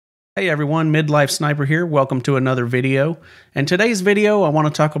Hey everyone, Midlife Sniper here. Welcome to another video. In today's video, I want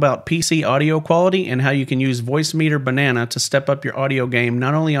to talk about PC audio quality and how you can use Voicemeter Banana to step up your audio game,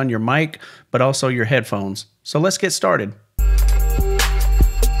 not only on your mic, but also your headphones. So let's get started.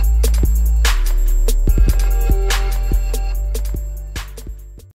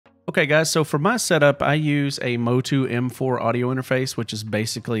 Okay guys, so for my setup, I use a Motu M4 audio interface, which is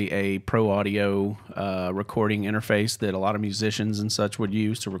basically a pro audio recording interface that a lot of musicians and such would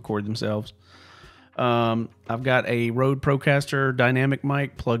use to record themselves. I've got a Rode Procaster dynamic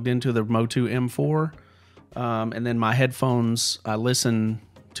mic plugged into the Motu M4, and then my headphones, I listen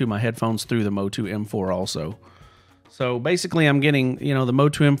to my headphones through the Motu M4 also. So basically I'm getting, the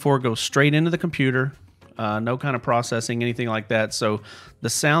Motu M4 goes straight into the computer. No kind of processing, anything like that. So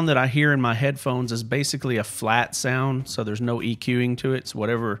the sound that I hear in my headphones is basically a flat sound. So there's no EQing to it. So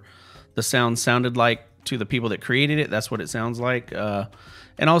whatever the sound sounded like to the people that created it, that's what it sounds like.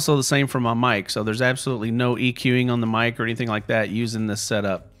 And also the same for my mic. So there's absolutely no EQing on the mic or anything like that using this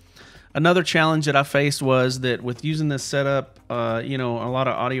setup. Another challenge that I faced was that with using this setup, a lot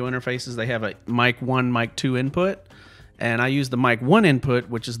of audio interfaces, they have a mic 1, mic 2 input. And I use the mic 1 input,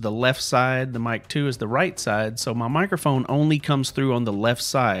 which is the left side. The mic 2 is the right side. So my microphone only comes through on the left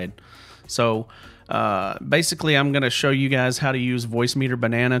side. So basically, I'm going to show you guys how to use Voicemeter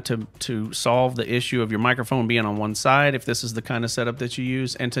Banana to solve the issue of your microphone being on one side, if this is the kind of setup that you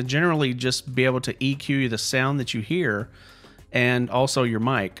use, and to generally just be able to EQ the sound that you hear and also your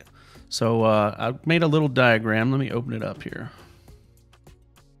mic. So I made a little diagram. Let me open it up here.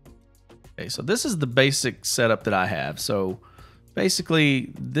 Okay, so this is the basic setup that I have. So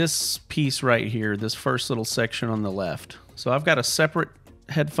basically this piece right here, this first little section on the left. So I've got a separate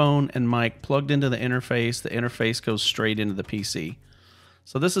headphone and mic plugged into the interface. The interface goes straight into the PC.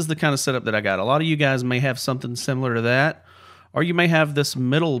 So this is the kind of setup that I got. A lot of you guys may have something similar to that, or you may have this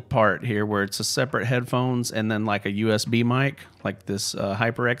middle part here where it's a separate headphones and then like a USB mic, like this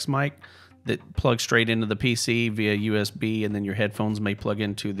HyperX mic, that plugs straight into the PC via USB, and then your headphones may plug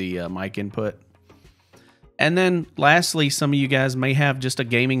into the mic input. And then lastly, some of you guys may have just a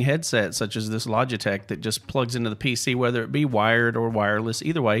gaming headset, such as this Logitech, that just plugs into the PC, whether it be wired or wireless.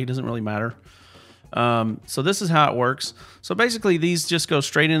 Either way, it doesn't really matter. So this is how it works. So basically, these just go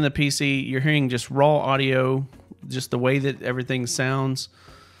straight into the PC. You're hearing just raw audio, just the way that everything sounds.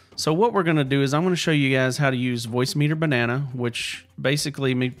 So what we're going to do is I'm going to show you guys how to use Voicemeter Banana, which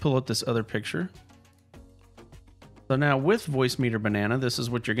basically, let me pull up this other picture. So now with Voicemeter Banana, this is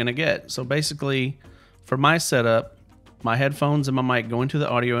what you're going to get. So basically, for my setup, my headphones and my mic go into the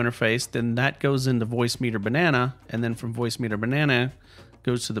audio interface, then that goes into Voicemeter Banana, and then from Voicemeter Banana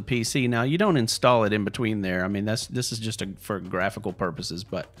goes to the PC. Now you don't install it in between there. I mean, this is just for graphical purposes,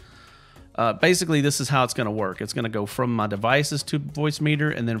 but basically, this is how it's going to work. It's going to go from my devices to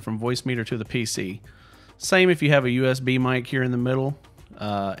Voicemeter, and then from Voicemeter to the PC. Same if you have a USB mic here in the middle,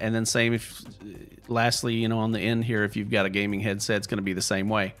 and then same if, lastly, on the end here, if you've got a gaming headset, it's going to be the same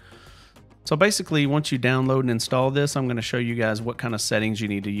way. So basically, once you download and install this, I'm going to show you guys what kind of settings you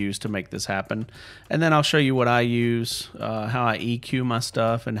need to use to make this happen, and then I'll show you what I use, how I EQ my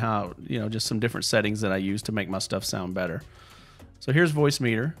stuff, and how just some different settings that I use to make my stuff sound better. So here's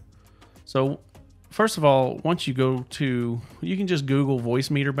Voicemeter. So first of all, once you go to, you can just Google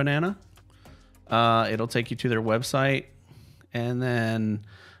Voicemeter Banana. It'll take you to their website. And then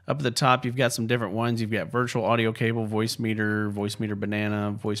up at the top, you've got some different ones. You've got virtual audio cable, Voicemeter, Voicemeter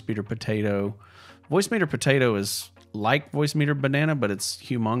Banana, Voicemeter Potato. Voicemeter Potato is like Voicemeter Banana, but it's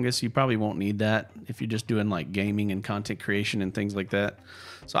humongous. You probably won't need that if you're just doing like gaming and content creation and things like that.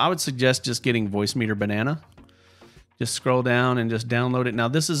 So I would suggest just getting Voicemeter Banana. Just scroll down and just download it. Now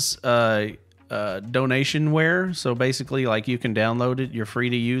this is donationware, so basically like you can download it, you're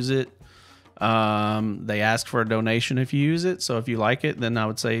free to use it. They ask for a donation if you use it, so if you like it, then I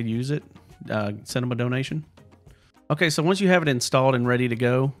would say use it. Send them a donation. Okay, so once you have it installed and ready to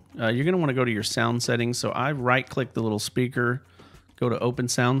go, you're going to want to go to your sound settings. So I right-click the little speaker, go to Open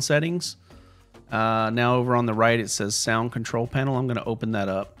Sound Settings. Now over on the right it says Sound Control Panel. I'm going to open that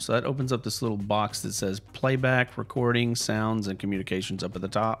up. So that opens up this little box that says Playback, Recording, Sounds, and Communications up at the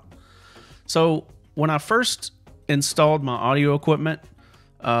top. So when I first installed my audio equipment,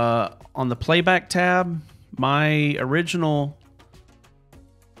 on the Playback tab, my original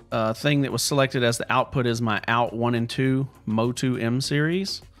thing that was selected as the output is my Out 1 and 2 Motu M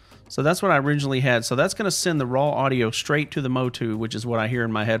series. So that's what I originally had. So that's going to send the raw audio straight to the Motu, which is what I hear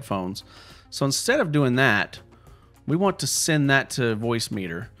in my headphones. So instead of doing that, we want to send that to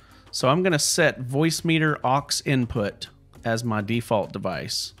Voicemeter. So I'm going to set Voicemeter aux input as my default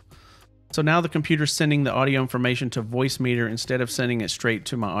device. So now the computer's sending the audio information to Voicemeter instead of sending it straight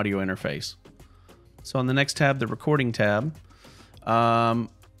to my audio interface. So on the next tab, the recording tab,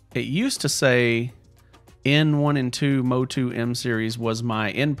 it used to say N1 and 2 Mo2 M series was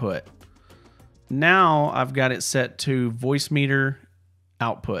my input. Now I've got it set to Voicemeter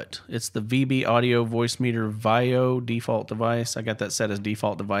output. It's the VB Audio Voicemeter VIO default device. I got that set as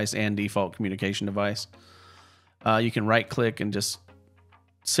default device and default communication device. You can right click and just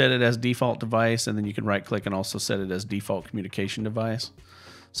set it as default device, and then you can right click and also set it as default communication device.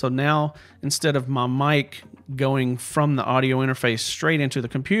 So now instead of my mic going from the audio interface straight into the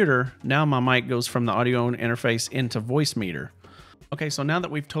computer, now my mic goes from the audio interface into Voicemeter. Okay, so now that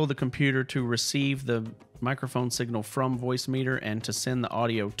we've told the computer to receive the microphone signal from Voicemeter and to send the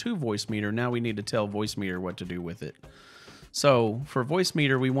audio to Voicemeter, now we need to tell Voicemeter what to do with it. So for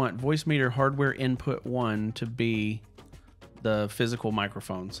Voicemeter, we want Voicemeter hardware input 1 to be the physical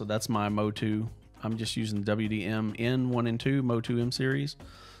microphone. So that's my Mo2. I'm just using WDM N1 and 2 Mo2 M series.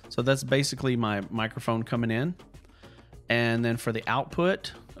 So that's basically my microphone coming in. And then for the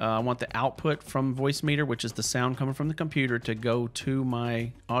output, I want the output from Voicemeter, which is the sound coming from the computer, to go to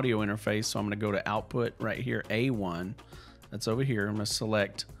my audio interface. So I'm going to go to output right here, A1. That's over here. I'm going to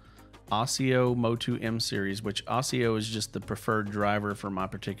select Osio Mo2 M series, which Osio is just the preferred driver for my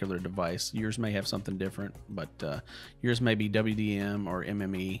particular device. Yours may have something different, but yours may be WDM or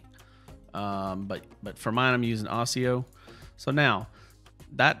MME. But for mine, I'm using Osio. So now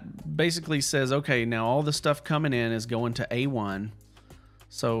that basically says, okay, now all the stuff coming in is going to A1.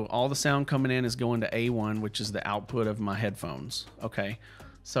 So all the sound coming in is going to A1, which is the output of my headphones. Okay.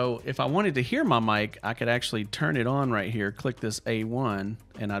 So if I wanted to hear my mic, I could actually turn it on right here, click this A1,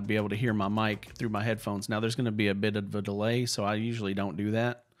 and I'd be able to hear my mic through my headphones. Now there's going to be a bit of a delay, so I usually don't do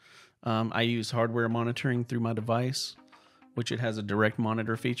that. I use hardware monitoring through my device, which it has a direct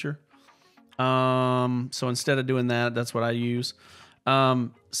monitor feature. So instead of doing that, that's what I use.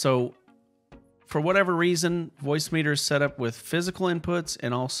 So for whatever reason, Voicemeter is set up with physical inputs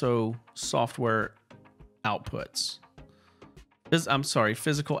and also software outputs. I'm sorry,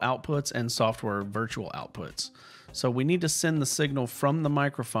 physical outputs and software virtual outputs. So we need to send the signal from the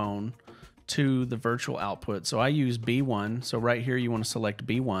microphone to the virtual output. So I use B1. So right here, you want to select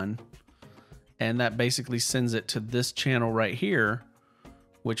B1. And that basically sends it to this channel right here,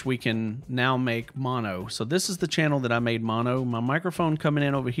 which we can now make mono. So this is the channel that I made mono. My microphone coming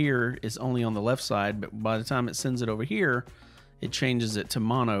in over here is only on the left side, but by the time it sends it over here, it changes it to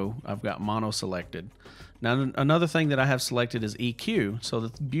mono. I've got mono selected. Now, another thing that I have selected is EQ. So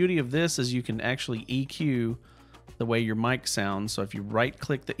the beauty of this is you can actually EQ the way your mic sounds. So if you right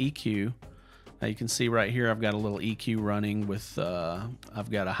click the EQ, now you can see right here, I've got a little EQ running with,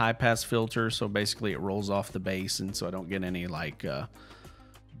 I've got a high pass filter. So basically it rolls off the bass. And so I don't get any like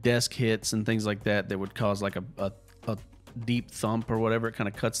desk hits and things like that would cause like a deep thump or whatever. It kind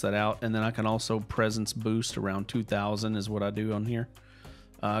of cuts that out. And then I can also presence boost around 2000 is what I do on here.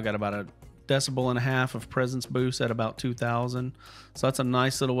 I got about a decibel and a half of presence boost at about 2000. So that's a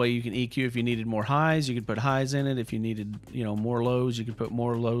nice little way you can EQ. If you needed more highs, you could put highs in it. If you needed, you know, more lows, you could put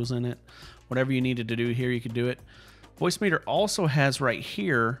more lows in it. Whatever you needed to do here, you could do it. Voicemeter also has right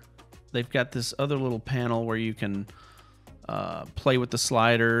here, they've got this other little panel where you can play with the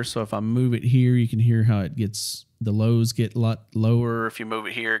slider. So if I move it here, you can hear how it gets, the lows get a lot lower. If you move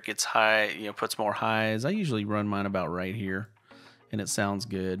it here, it gets high, you know, puts more highs. I usually run mine about right here and it sounds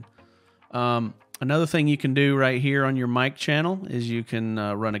good. Another thing you can do right here on your mic channel is you can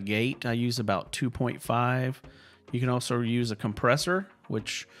run a gate. I use about 2.5. You can also use a compressor,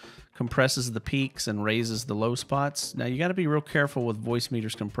 which compresses the peaks and raises the low spots. Now you got to be real careful with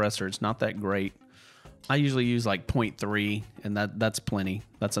Voicemeter's compressor. It's not that great. I usually use like 0.3 and that's plenty.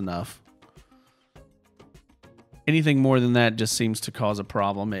 That's enough. Anything more than that just seems to cause a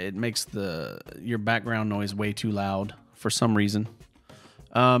problem. It makes your background noise way too loud for some reason.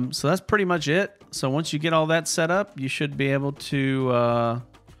 So that's pretty much it. So once you get all that set up, you should be able to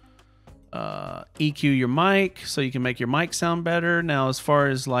EQ your mic so you can make your mic sound better. Now, as far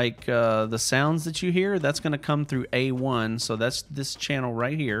as like the sounds that you hear, that's going to come through A1. So that's this channel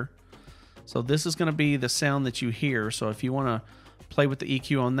right here. So this is going to be the sound that you hear. So if you want to play with the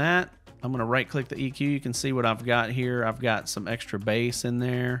EQ on that, I'm going to right click the EQ. You can see what I've got here. I've got some extra bass in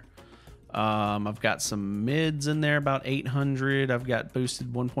there. I've got some mids in there, about 800. I've got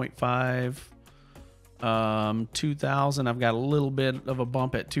boosted 1.5, 2000. I've got a little bit of a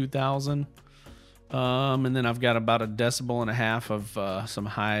bump at 2000. And then I've got about a decibel and a half of some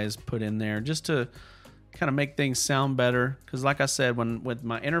highs put in there just to kind of make things sound better. Because like I said, with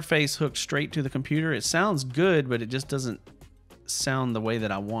my interface hooked straight to the computer, it sounds good, but it just doesn't sound the way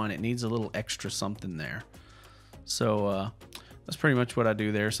that I want. It needs a little extra something there. So that's pretty much what I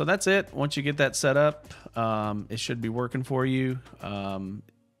do there. So that's it. Once you get that set up, it should be working for you.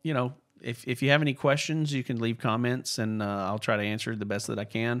 You know, if you have any questions, you can leave comments, and I'll try to answer the best that I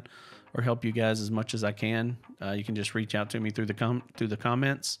can, or help you guys as much as I can. You can just reach out to me through the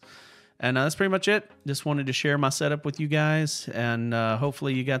comments. And that's pretty much it. Just wanted to share my setup with you guys, and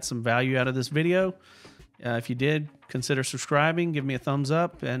hopefully you got some value out of this video. If you did, consider subscribing, give me a thumbs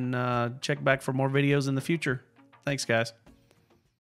up, and check back for more videos in the future. Thanks, guys.